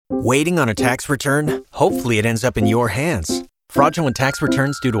Waiting on a tax return? Hopefully it ends up in your hands. Fraudulent tax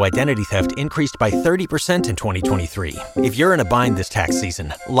returns due to identity theft increased by 30% in 2023. If you're in a bind this tax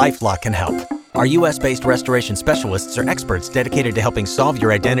season, LifeLock can help. Our U.S.-based restoration specialists are experts dedicated to helping solve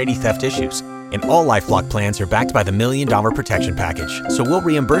your identity theft issues. And all LifeLock plans are backed by the $1 Million Protection Package. So we'll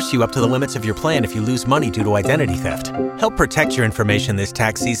reimburse you up to the limits of your plan if you lose money due to identity theft. Help protect your information this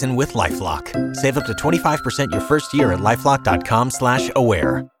tax season with LifeLock. Save up to 25% your first year at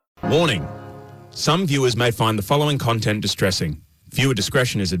LifeLock.com/aware. Warning. Some viewers may find the following content distressing. Viewer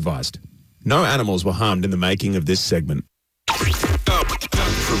discretion is advised. No animals were harmed in the making of this segment.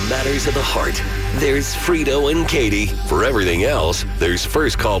 For matters of the heart, there's Frito and Katie. For everything else, there's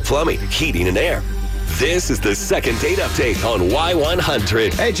First Call Plumbing, Heating and Air. This is the second date update on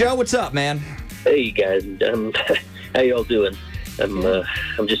Y100. Hey, Joe, what's up, man? Hey, guys. How y'all doing?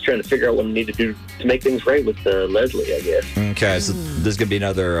 I'm just trying to figure out what I need to do to make things right with Leslie, I guess. Okay, so this is going to be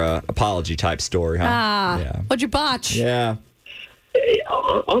another apology-type story, huh? Yeah. What'd you botch? Yeah. Hey,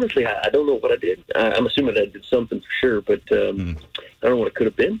 honestly, I don't know what I did. I'm assuming I did something for sure, but I don't know what it could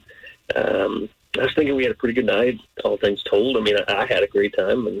have been. I was thinking we had a pretty good night, all things told. I mean, I had a great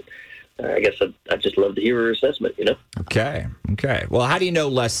time, and I guess I'd just love to hear her assessment, you know? Okay. Well, how do you know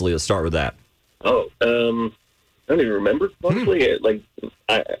Leslie? Let's start with that. I don't even remember, honestly.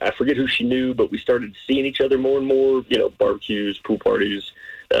 I forget who she knew, but we started seeing each other more and more, you know, barbecues, pool parties,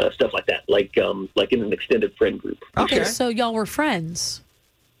 stuff like that, like in an extended friend group. Okay, so y'all were friends.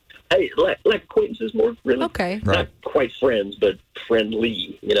 Hey, like acquaintances more, really. Okay. Not quite friends, but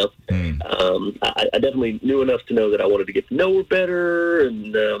friendly, you know. I definitely knew enough to know that I wanted to get to know her better.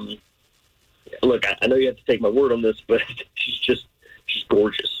 And look, I know you have to take my word on this, but she's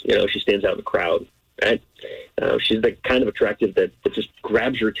gorgeous. You know, she stands out in the crowd. Right? She's the kind of attractive that just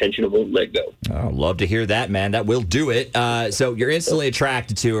grabs your attention and won't let go. Oh, love to hear that, man. That will do it. So you're instantly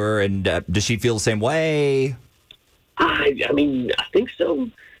attracted to her, and does she feel the same way? I mean, I think so.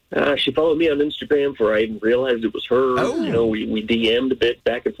 She followed me on Instagram before I even realized it was her. Oh. You know, we DM'd a bit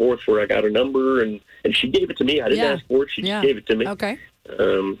back and forth where I got her number, and she gave it to me. I didn't ask for it. She just gave it to me. Okay.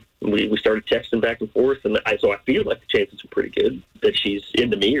 We started texting back and forth, and so I feel like the chances are pretty good that she's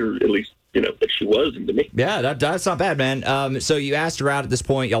into me, or at least, you know, that she was into me. Yeah, that's not bad, man. So you asked her out at this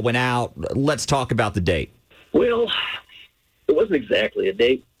point. Y'all went out. Let's talk about the date. Well, it wasn't exactly a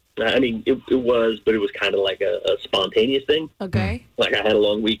date. I mean, it was, but it was kind of like a spontaneous thing. Okay. Like I had a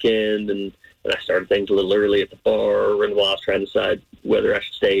long weekend, and I started things a little early at the bar, and while I was trying to decide whether I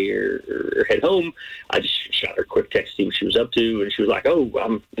should stay or head home, I just shot her a quick text to see what she was up to, and she was like, "Oh,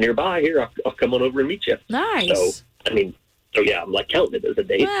 I'm nearby here. I'll come on over and meet you." Nice. So, I mean, I'm like counting it as a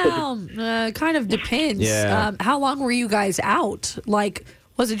date. Well, kind of depends. Yeah. How long were you guys out? Like,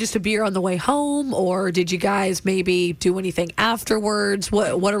 was it just a beer on the way home, or did you guys maybe do anything afterwards?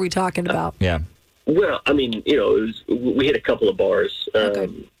 What are we talking about? Yeah. Well, I mean, you know, we hit a couple of bars. Okay.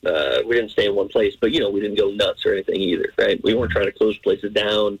 We didn't stay in one place, but, you know, we didn't go nuts or anything either, right? We weren't trying to close places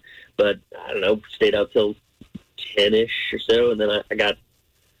down, but, I don't know, stayed out till 10-ish or so, and then I got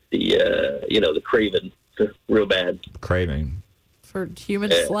the, the craving real bad. Craving. For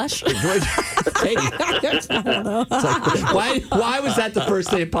human flesh? Hey, I don't know. why was that the first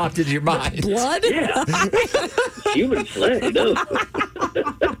thing that popped into your mind? Blood? Yeah. Human flesh, no.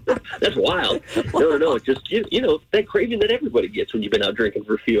 That's wild. No, it's just, you know, that craving that everybody gets when you've been out drinking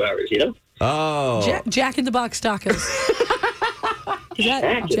for a few hours, you know? Oh. Jack in the Box tacos.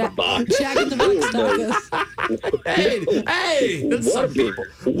 Jack in the Box. Jack in the Box tacos. Hey, that's some people.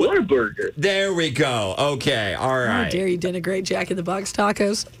 Whataburger. There we go. Okay, all right. How dare you denigrate Jack in the Box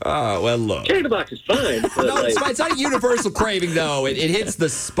tacos? Oh, well, look. Jack in the Box is fine. But No, it's fine. It's not a universal craving, though. It hits the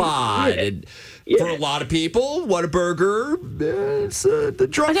spot. For a lot of people, Whataburger, it's the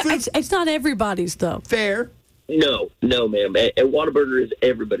drunk food. It's not everybody's, though. Fair. No, ma'am. And Whataburger is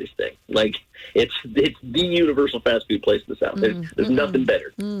everybody's thing. Like, it's the universal fast food place in the South. There's nothing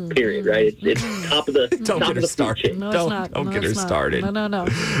better. Period. Right? It's top of the Don't top get of her the food started. chain. No, Don't get her started. No.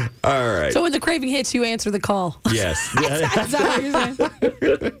 All right. So when the craving hits, you answer the call. Yes. Is that what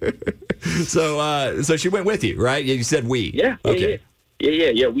you're saying? So she went with you, right? You said we. Yeah. Okay.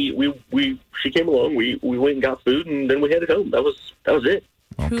 Yeah. She came along. We went and got food, and then we headed home. That was it.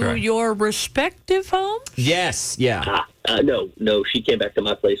 To your respective homes? Yes. Yeah. No. She came back to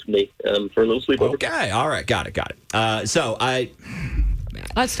my place with me for a little sleepover. Okay. All right. Got it. That's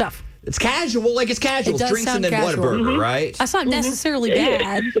tough. It's casual. Like, it's casual. It does Drinks and sound then casual. Whataburger, right? That's not necessarily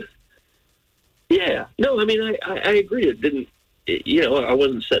bad. Yeah. No, I mean, I agree. It didn't, I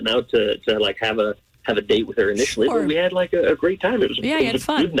wasn't setting out to like have a date with her initially, Sure. but we had like a great time. It was, Yeah, it you was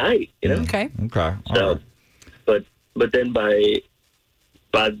had fun. a good night, you know? Okay. Okay. So, but then by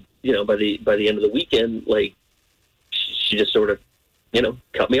by the end of the weekend, like she just sort of,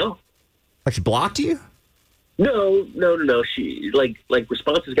 cut me off. Like she blocked you? No. She like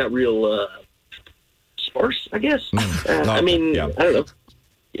responses got real sparse, I guess. I don't know.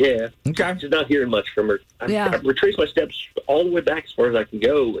 Yeah. Okay. Just not hearing much from her. I retraced my steps all the way back as far as I can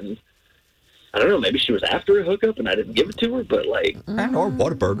go, and I don't know, maybe she was after a hookup and I didn't give it to her, but like... Or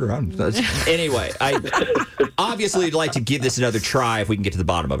Whataburger. Anyway, I obviously would like to give this another try if we can get to the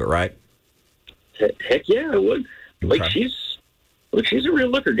bottom of it, right? Heck yeah, I would. Okay. Like, she's a real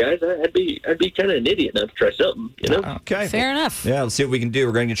looker, guys. I'd be kind of an idiot not to try something, Okay. Fair enough. Yeah, let's see what we can do.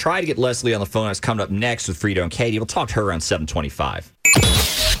 We're going to try to get Leslie on the phone. That's coming up next with Frito and Katie. We'll talk to her around 7:25.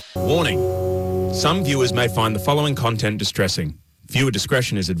 Warning. Some viewers may find the following content distressing. Viewer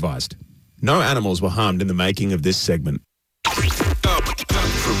discretion is advised. No animals were harmed in the making of this segment. For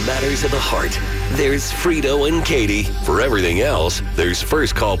matters of the heart, there's Frito and Katie. For everything else, there's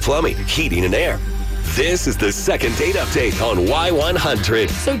First Call Plumbing, Heating and Air. This is the second date update on Y100.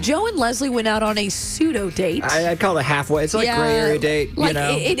 So Joe and Leslie went out on a pseudo date. I'd call it halfway. It's like a gray area date, Like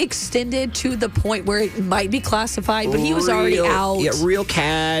it extended to the point where it might be classified, but he was already out. Yeah, real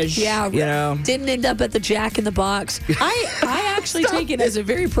cash. Yeah, didn't end up at the Jack in the Box. I actually take it as a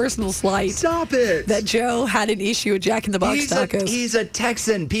very personal slight. Stop it. That Joe had an issue with Jack in the Box tacos. He's a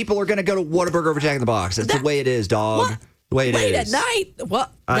Texan. People are going to go to Whataburger over Jack in the Box. That's the way it is, dog. What? The way it is. Late at night. Well,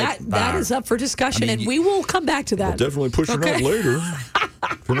 that is up for discussion, and we will come back to that. We'll definitely push it out later.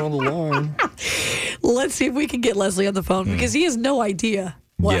 Put it on the line. Let's see if we can get Leslie on the phone because he has no idea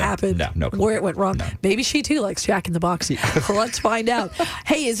what happened, where it went wrong. No. Maybe she too likes Jack in the Box. Let's find out.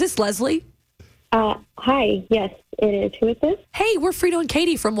 Hey, is this Leslie? Hi. Yes, it is. Who is this? Hey, we're Frito and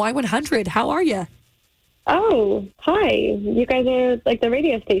Katie from Y100. How are you? Oh, hi. You guys are like the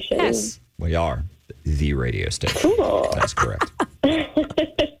radio station. Yes. We are the radio station. Cool. That's correct.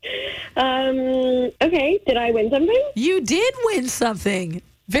 Okay. Did I win something? You did win something.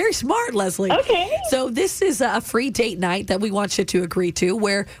 Very smart, Leslie. Okay. So this is a free date night that we want you to agree to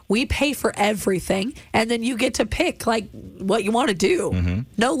where we pay for everything and then you get to pick like what you want to do. Mm-hmm.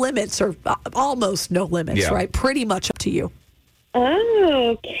 No limits or almost no limits, right? Pretty much up to you.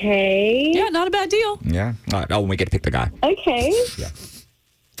 Okay. Yeah, not a bad deal. Yeah. Oh, we get to pick the guy. Okay. Yeah.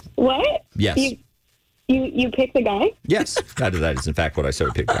 What? Yes. You pick the guy? Yes, that is in fact what I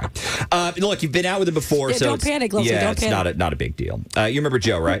said. Pick the guy. Look, you've been out with him before, so don't panic, Leslie. Yeah, don't it's panic. not a big deal. You remember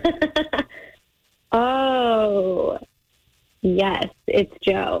Joe, right? Oh, yes, it's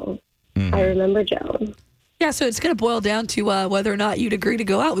Joe. Mm-hmm. I remember Joe. Yeah, so it's going to boil down to whether or not you'd agree to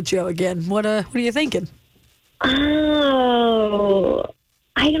go out with Joe again. What are you thinking? Oh,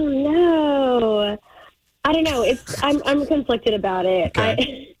 I don't know. I'm conflicted about it.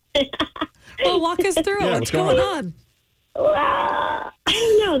 Okay. Well, walk us through. What's going on? I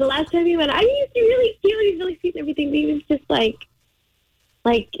don't know. The last time we went, I used to really feel he was really sweet and everything, but he was just like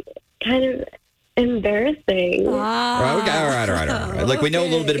kind of embarrassing. Okay, all right. Like, we know a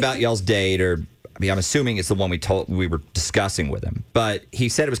little bit about y'all's date, or I'm assuming it's the one we were discussing with him. But he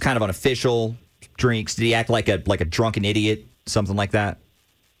said it was kind of unofficial drinks. Did he act like a drunken idiot, something like that?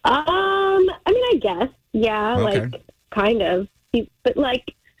 I guess, yeah, like kind of. But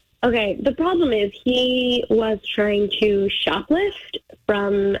like. Okay, the problem is he was trying to shoplift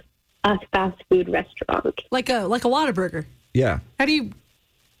from a fast food restaurant. Like a Whataburger. Yeah. How do you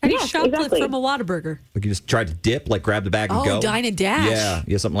shoplift from a Whataburger? Like you just tried to dip, like grab the bag and go? Oh, dine and dash.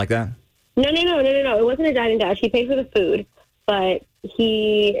 Yeah, something like that? No. It wasn't a dine and dash. He paid for the food, but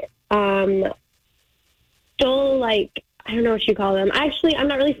he stole, like, I don't know what you call them. Actually, I'm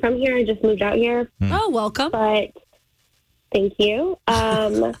not really from here. I just moved out here. Oh, welcome. But thank you.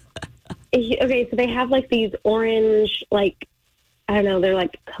 Okay, so they have like these orange, like, I don't know, they're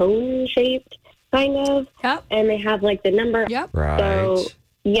like cone shaped, kind of. Yep. And they have like the number. Yep. Right. So,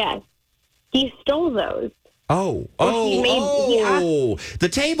 yes, he stole those. The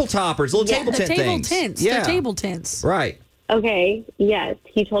table toppers, little table tent things. They're table tents. Right. Okay, yes.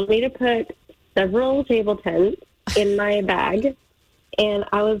 He told me to put several table tents in my bag. And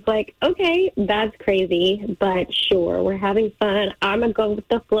I was like, okay, that's crazy, but sure, we're having fun. I'm a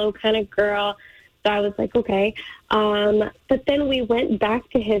go-with-the-flow kind of girl. So I was like, okay. But then we went back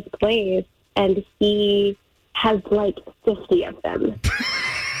to his place, and he has like 50 of them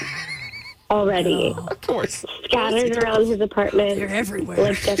already. Oh, of course. Scattered around his apartment. They're everywhere.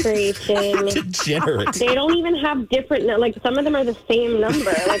 Like decoration. Degenerate. They don't even have different, like some of them are the same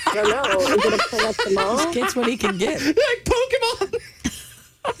number. Like, I don't know. Is it a collect them all? He gets what he can get. Like Pokemon.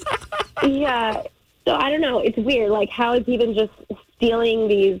 Yeah. So I don't know. It's weird. Like, how is he even just stealing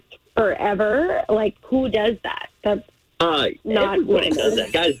these forever? Like, who does that? That's Everybody does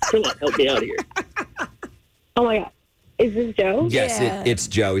that. Guys, come on, help me out here. Oh, my God. Is this Joe? Yes, it's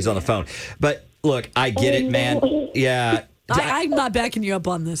Joe. He's on the phone. But look, I get it, man. Yeah. I'm not backing you up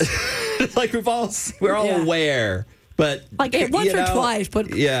on this. Like we're all aware. But like once or twice, but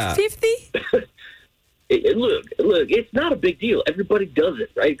 50? Look, it's not a big deal. Everybody does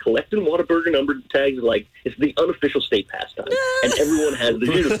it, right? Collecting Whataburger number tags, like, it's the unofficial state pastime. And everyone has the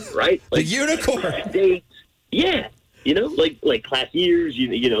unicorn, right? Like, the unicorn. Dates. Yeah. You know, like class years,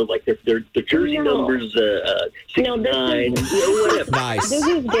 you know, like their jersey numbers, 69, whatever. Nice. This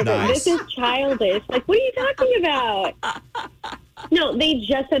is different. Nice. This is childish. Like, what are you talking about? No, they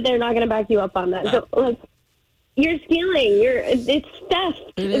just said they're not going to back you up on that. So, like, you're stealing. It's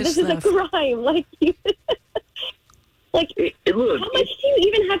theft. This is a crime. Like, look, how much do you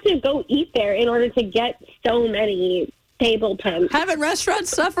even have to go eat there in order to get so many table tents? Haven't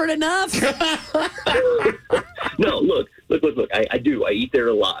restaurants suffered enough? No, look. I do. I eat there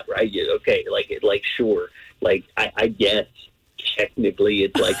a lot, right? Yeah, okay, sure. Like, I guess technically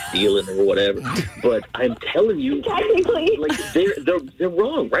it's like stealing or whatever, but I'm telling you, technically, like they're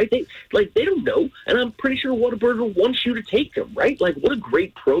wrong, right? They don't know, and I'm pretty sure Whataburger wants you to take them, right? Like, what a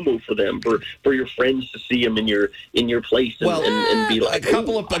great promo for them, for your friends to see them in your place and be like, a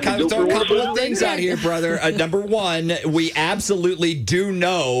couple of things out here, brother. Number one, we absolutely do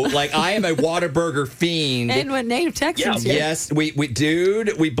know. Like, I am a Whataburger fiend, and what native Texans? Yeah. Yes, we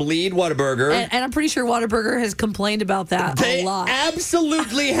bleed Whataburger, and I'm pretty sure Whataburger has complained about that a lot.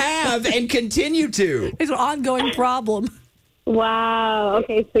 Absolutely have and continue to. It's an ongoing problem. Wow.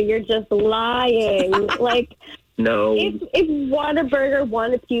 Okay, so you're just lying. Like, no. If Whataburger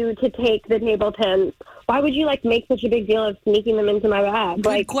wanted you to take the table tents, why would you make such a big deal of sneaking them into my bag?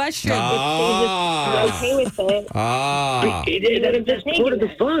 Good question. If you're just okay with it. That's part of the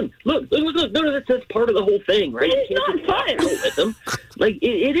fun. Look. No, that's part of the whole thing, right? It's not fun. With them. Like,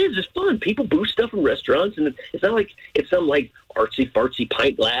 it is. It's fun. People boost stuff in restaurants, and it's not like it's some artsy fartsy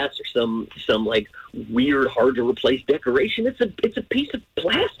pint glass or some weird hard to replace decoration. It's a piece of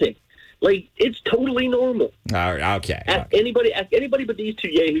plastic. Like, it's totally normal. All right, okay. Ask anybody but these two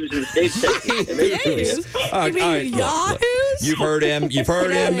yahoos in the state of Texas. And You mean yahoos? You've heard him.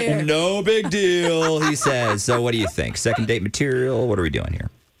 No big deal, he says. So what do you think? Second date material? What are we doing here?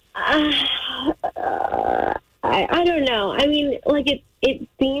 I don't know. I mean, it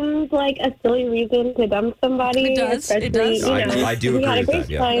seems like a silly reason to dump somebody. It does. I do agree with that,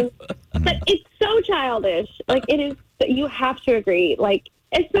 yeah. But it's so childish. Like, it is. You have to agree. Like,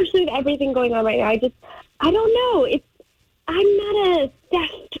 especially with everything going on right now. I don't know. I'm not a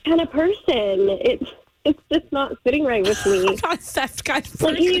theft kind of person. It's just not sitting right with me. I'm not a theft kind of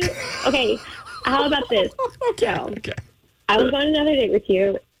person. Okay, how about this? Okay. I was on another date with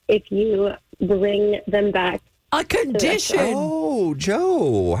you if you bring them back. A condition. Oh,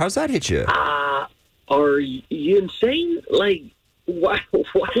 Joe, how's that hit you? Are you insane? Like, why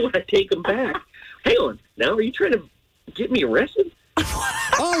would I take them back? Hang on. Now, are you trying to get me arrested?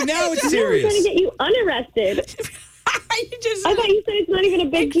 Oh, now it's serious. I'm trying to get you unarrested. I thought you said it's not even a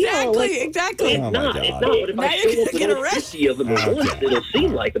big deal. Exactly. It's not. It's not. But if I show up with all 50 of them at once, it'll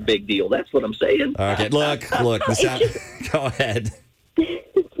seem like a big deal. That's what I'm saying. Okay, look. Go ahead.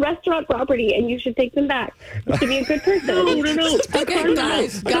 It's restaurant property, and you should take them back. You should be a good person. No. Okay,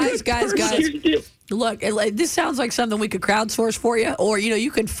 guys. Look, this sounds like something we could crowdsource for you, or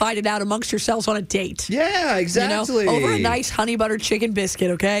you can fight it out amongst yourselves on a date. Yeah, exactly. Over a nice honey butter chicken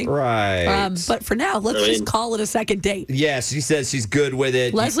biscuit, okay? Right. But for now, let's just call it a second date. Yes, she says she's good with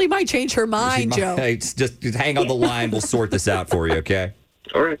it. Leslie might change her mind, Joe. Just hang on the line. We'll sort this out for you, okay?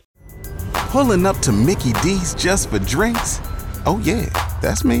 All right. Pulling up to Mickey D's just for drinks? Oh, yeah,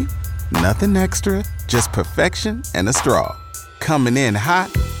 that's me. Nothing extra, just perfection and a straw. Coming in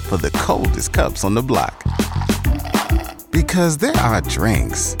hot for the coldest cups on the block. Because there are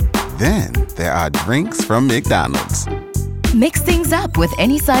drinks. Then there are drinks from McDonald's. Mix things up with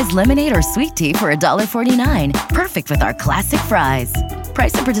any size lemonade or sweet tea for $1.49. Perfect with our classic fries.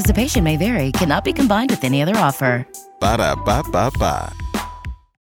 Price and participation may vary. Cannot be combined with any other offer. Ba-da-ba-ba-ba.